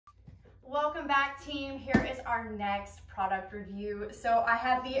Welcome back, team. Here is our next product review. So I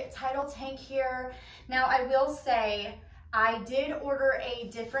have the Tidal Tank here. Now I will say I did order a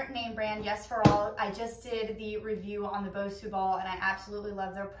different name brand, Yes For All. I just did the review on the Bosu ball and I absolutely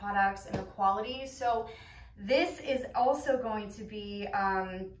love their products and the quality. So this is also going to be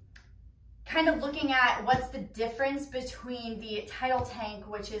kind of looking at what's the difference between the Tidal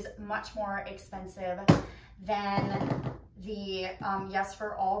Tank, which is much more expensive than the Yes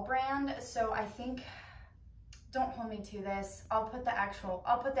For All brand. So I think, don't hold me to this. I'll put the actual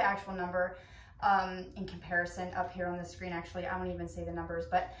number in comparison up here on the screen. Actually, I won't even say the numbers,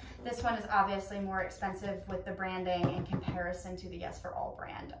 but this one is obviously more expensive with the branding in comparison to the Yes For All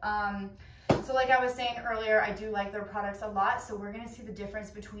brand. So like I was saying earlier, I do like their products a lot. So we're gonna see the difference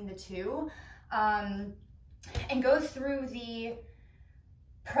between the two and go through the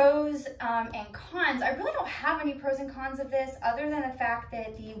pros and cons. I really don't have any pros and cons of this other than the fact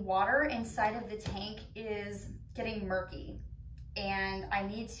that the water inside of the tank is getting murky and I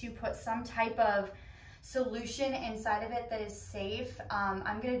need to put some type of solution inside of it that is safe.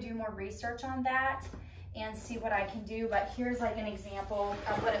 I'm gonna do more research on that and see what I can do, but here's like an example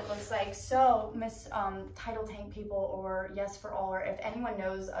of what it looks like. So Miss Tidal Tank people, or Yes For All, or if anyone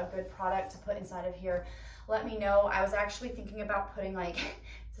knows a good product to put inside of here, let me know. I was actually thinking about putting, like,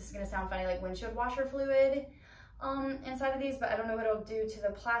 this is gonna sound funny, like windshield washer fluid inside of these, but I don't know what it'll do to the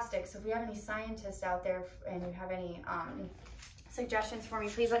plastic. So if we have any scientists out there and you have any suggestions for me,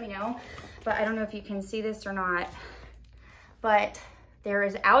 please let me know. But I don't know if you can see this or not, but there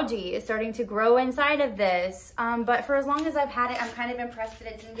is algae starting to grow inside of this. But for as long as I've had it, I'm kind of impressed that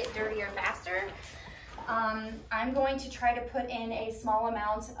it didn't get dirtier faster. I'm going to try to put in a small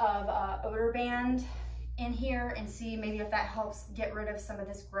amount of odor band in here and see maybe if that helps get rid of some of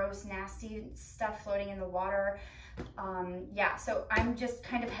this gross, nasty stuff floating in the water. Yeah, so I'm just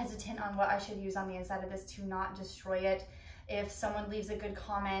kind of hesitant on what I should use on the inside of this to not destroy it. If someone leaves a good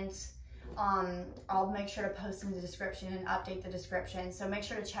comment, I'll make sure to post in the description and update the description. So make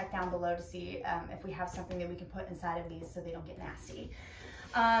sure to check down below to see if we have something that we can put inside of these so they don't get nasty.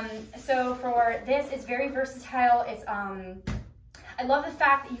 So for this, it's very versatile. It's I love the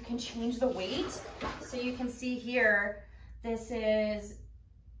fact that you can change the weight. So you can see here, this is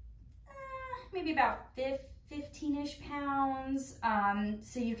maybe about 15-ish pounds.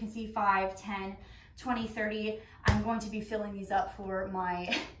 So you can see 5, 10, 20, 30. I'm going to be filling these up for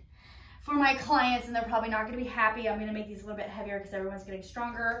my clients and they're probably not going to be happy. I'm going to make these a little bit heavier because everyone's getting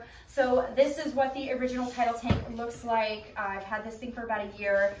stronger. So this is what the original Tidal Tank looks like. I've had this thing for about a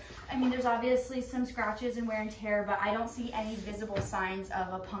year. I mean, there's obviously some scratches and wear and tear, but I don't see any visible signs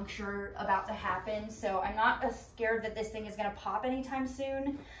of a puncture about to happen. So I'm not scared that this thing is going to pop anytime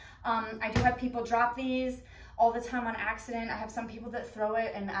soon. I do have people drop these all the time on accident. I have some people that throw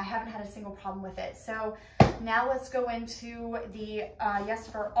it and I haven't had a single problem with it. So now let's go into the Yes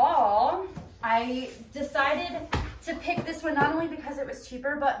For All. I decided to pick this one not only because it was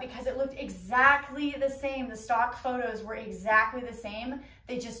cheaper, but because it looked exactly the same. The stock photos were exactly the same.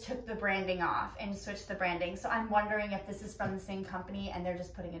 They just took the branding off and switched the branding. So I'm wondering if this is from the same company and they're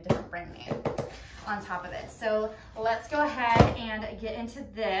just putting a different brand name on top of it. So let's go ahead and get into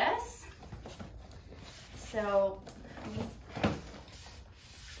this. So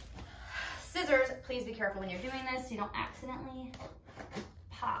scissors, please be careful when you're doing this so you don't accidentally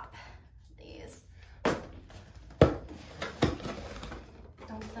pop these. Dun,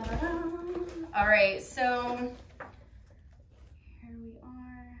 dun, dun. All right, so here we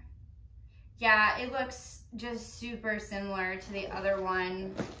are. Yeah, it looks just super similar to the other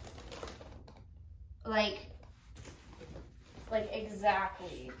one. Like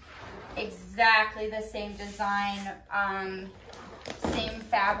exactly the same design, same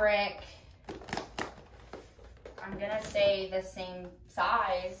fabric. I'm gonna say the same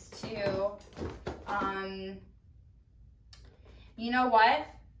size too. You know what?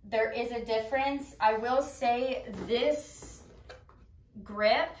 There is a difference. I will say this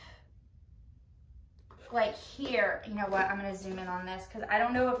grip, like here, you know what? I'm gonna zoom in on this because I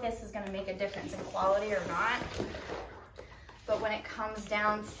don't know if this is gonna make a difference in quality or not. But when it comes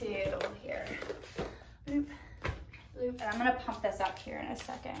down to here, loop, loop, and I'm gonna pump this up here in a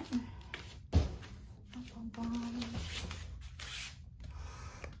second.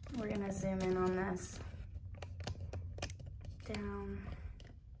 We're gonna zoom in on this. Down.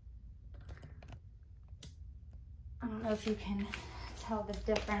 I don't know if you can tell the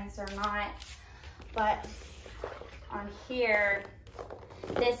difference or not, but on here,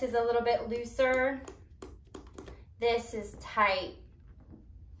 this is a little bit looser. This is tight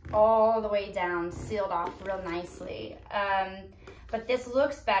all the way down, sealed off real nicely. but this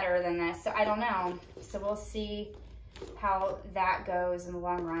looks better than this, so I don't know. So we'll see how that goes in the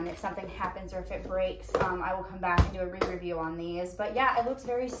long run. If something happens or if it breaks, I will come back and do a re-review on these. But yeah, it looks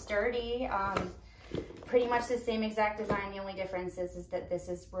very sturdy. Pretty much the same exact design. The only difference is that this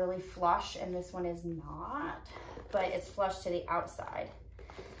is really flush and this one is not, but it's flush to the outside.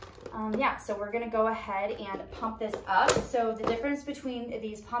 Yeah, so we're gonna go ahead and pump this up. So the difference between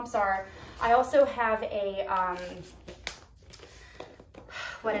these pumps are, I also have a,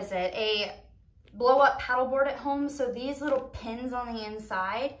 a blow up paddleboard at home. So these little pins on the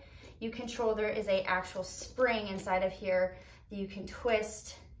inside, you control, there is a actual spring inside of here that you can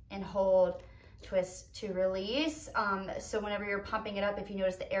twist and hold, twist to release. So whenever you're pumping it up, if you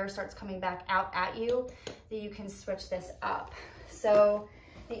notice the air starts coming back out at you, that you can switch this up. So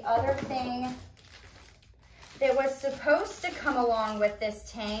the other thing that was supposed to come along with this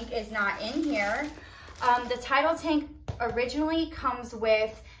tank is not in here. The Tidal Tank originally comes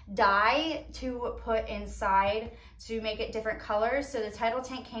with dye to put inside to make it different colors. So the Tidal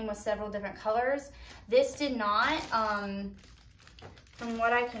Tank came with several different colors. This did not. From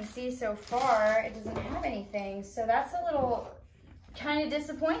what I can see so far, it doesn't have anything. So that's a little kind of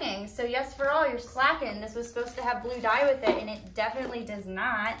disappointing. So yes, for all, you're slacking. This was supposed to have blue dye with it, and it definitely does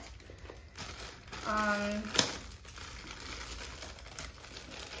not.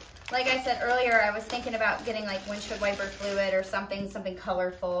 Like I said earlier, I was thinking about getting like windshield wiper fluid or something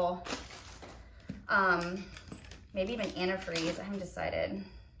colorful. Maybe even antifreeze, I haven't decided.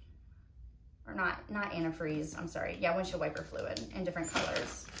 Or not antifreeze, I'm sorry. Yeah, windshield wiper fluid in different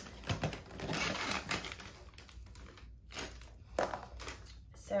colors.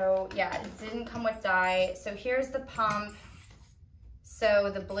 So yeah, it didn't come with dye. So here's the pump.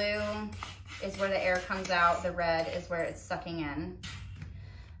 So the blue is where the air comes out. The red is where it's sucking in.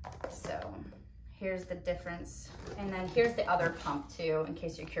 So here's the difference. And then here's the other pump too, in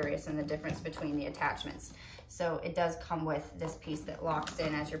case you're curious in the difference between the attachments. So it does come with this piece that locks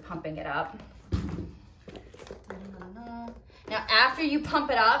in as you're pumping it up. Now, after you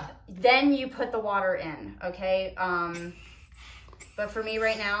pump it up, then you put the water in, okay? But for me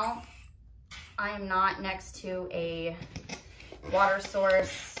right now, I am not next to a water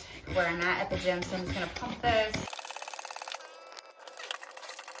source where I'm at the gym, so I'm just gonna pump this.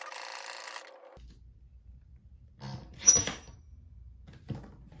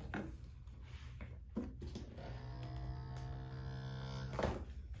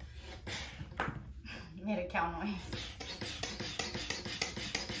 Made a cow noise.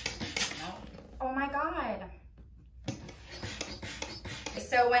 Oh my God.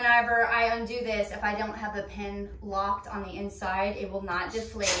 So whenever I undo this, if I don't have the pin locked on the inside, it will not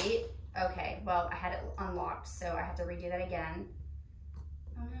deflate. Okay, well, I had it unlocked, so I have to redo that again.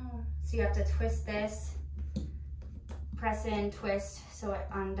 Oh no. So you have to twist this, press in, twist, so it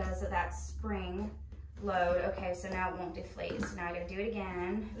undoes that spring load. Okay, so now it won't deflate. So now I gotta do it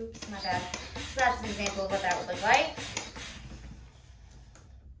again. Oops, my bad. So that's an example of what that would look like.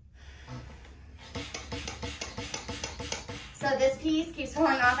 So this piece keeps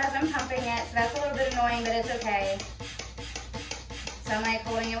falling off as I'm pumping it, so that's a little bit annoying, but it's okay. So I'm like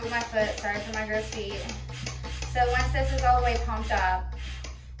holding it with my foot, sorry for my gross feet. So once this is all the way pumped up,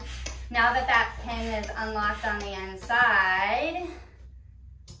 now that that pin is unlocked on the inside,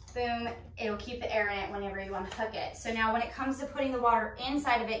 boom, it'll keep the air in it whenever you unhook it. So now when it comes to putting the water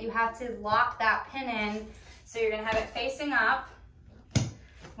inside of it, you have to lock that pin in. So you're gonna have it facing up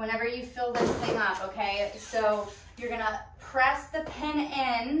whenever you fill this thing up, okay? So you're gonna press the pin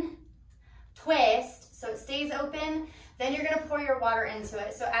in, twist, so it stays open, then you're gonna pour your water into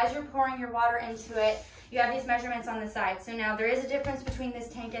it. So as you're pouring your water into it, you have these measurements on the side. So now there is a difference between this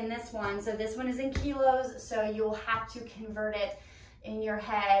tank and this one. So this one is in kilos, so you'll have to convert it in your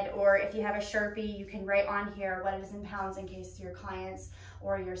head, or if you have a Sharpie, you can write on here what it is in pounds in case your clients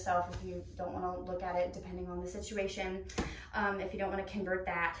or yourself, if you don't want to look at it, depending on the situation, if you don't want to convert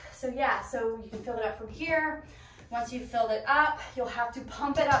that. So yeah, so you can fill it up from here. Once you've filled it up, you'll have to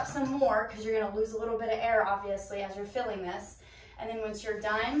pump it up some more because you're going to lose a little bit of air, obviously, as you're filling this. And then once you're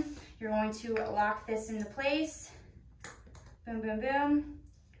done, you're going to lock this into place. Boom, boom, boom.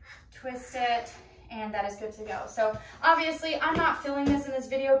 Twist it. And that is good to go. So obviously I'm not filming this in this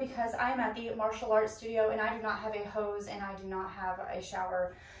video because I'm at the martial arts studio and I do not have a hose and I do not have a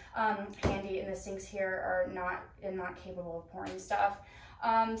shower handy, and the sinks here are not capable of pouring stuff.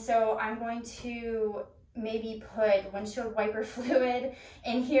 So I'm going to maybe put windshield wiper fluid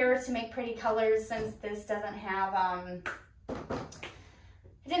in here to make pretty colors, since this doesn't have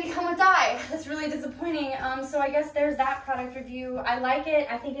didn't come with dye. That's really disappointing. So I guess there's that product review. I like it.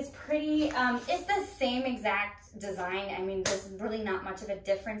 I think it's pretty. It's the same exact design. I mean, there's really not much of a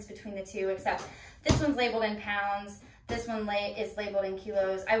difference between the two, except this one's labeled in pounds. This one is labeled in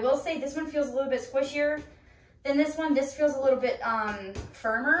kilos. I will say this one feels a little bit squishier than this one. This feels a little bit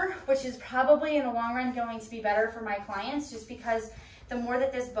firmer, which is probably in the long run going to be better for my clients, just because the more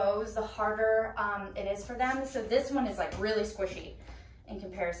that this bows, the harder it is for them. So this one is like really squishy in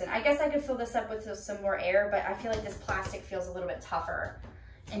comparison. I guess I could fill this up with some more air, but I feel like this plastic feels a little bit tougher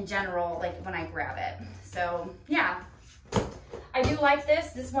in general, like when I grab it. So yeah, I do like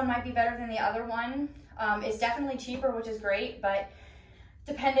this. This one might be better than the other one. It's definitely cheaper, which is great, but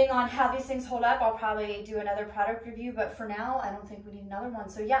depending on how these things hold up, I'll probably do another product review, but for now, I don't think we need another one.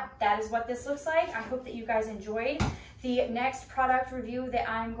 So yeah, that is what this looks like. I hope that you guys enjoyed. The next product review that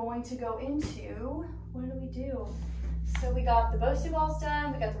I'm going to go into, what do we do? So we got the Bosu balls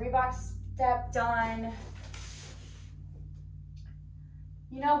done, we got the Reebok step done.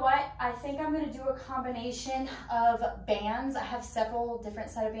 You know what? I think I'm gonna do a combination of bands. I have several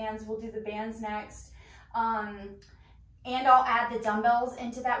different set of bands. We'll do the bands next. And I'll add the dumbbells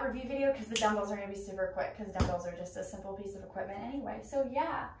into that review video because the dumbbells are gonna be super quick because dumbbells are just a simple piece of equipment anyway. So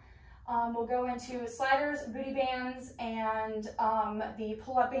yeah, we'll go into sliders, booty bands, and the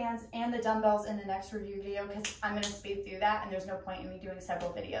pull-up bands and the dumbbells in the next review video because I'm gonna speed through that and there's no point in me doing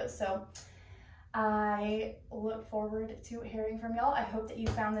several videos. So I look forward to hearing from y'all. I hope that you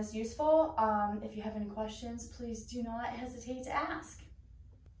found this useful. If you have any questions, please do not hesitate to ask.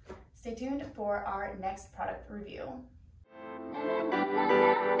 Stay tuned for our next product review.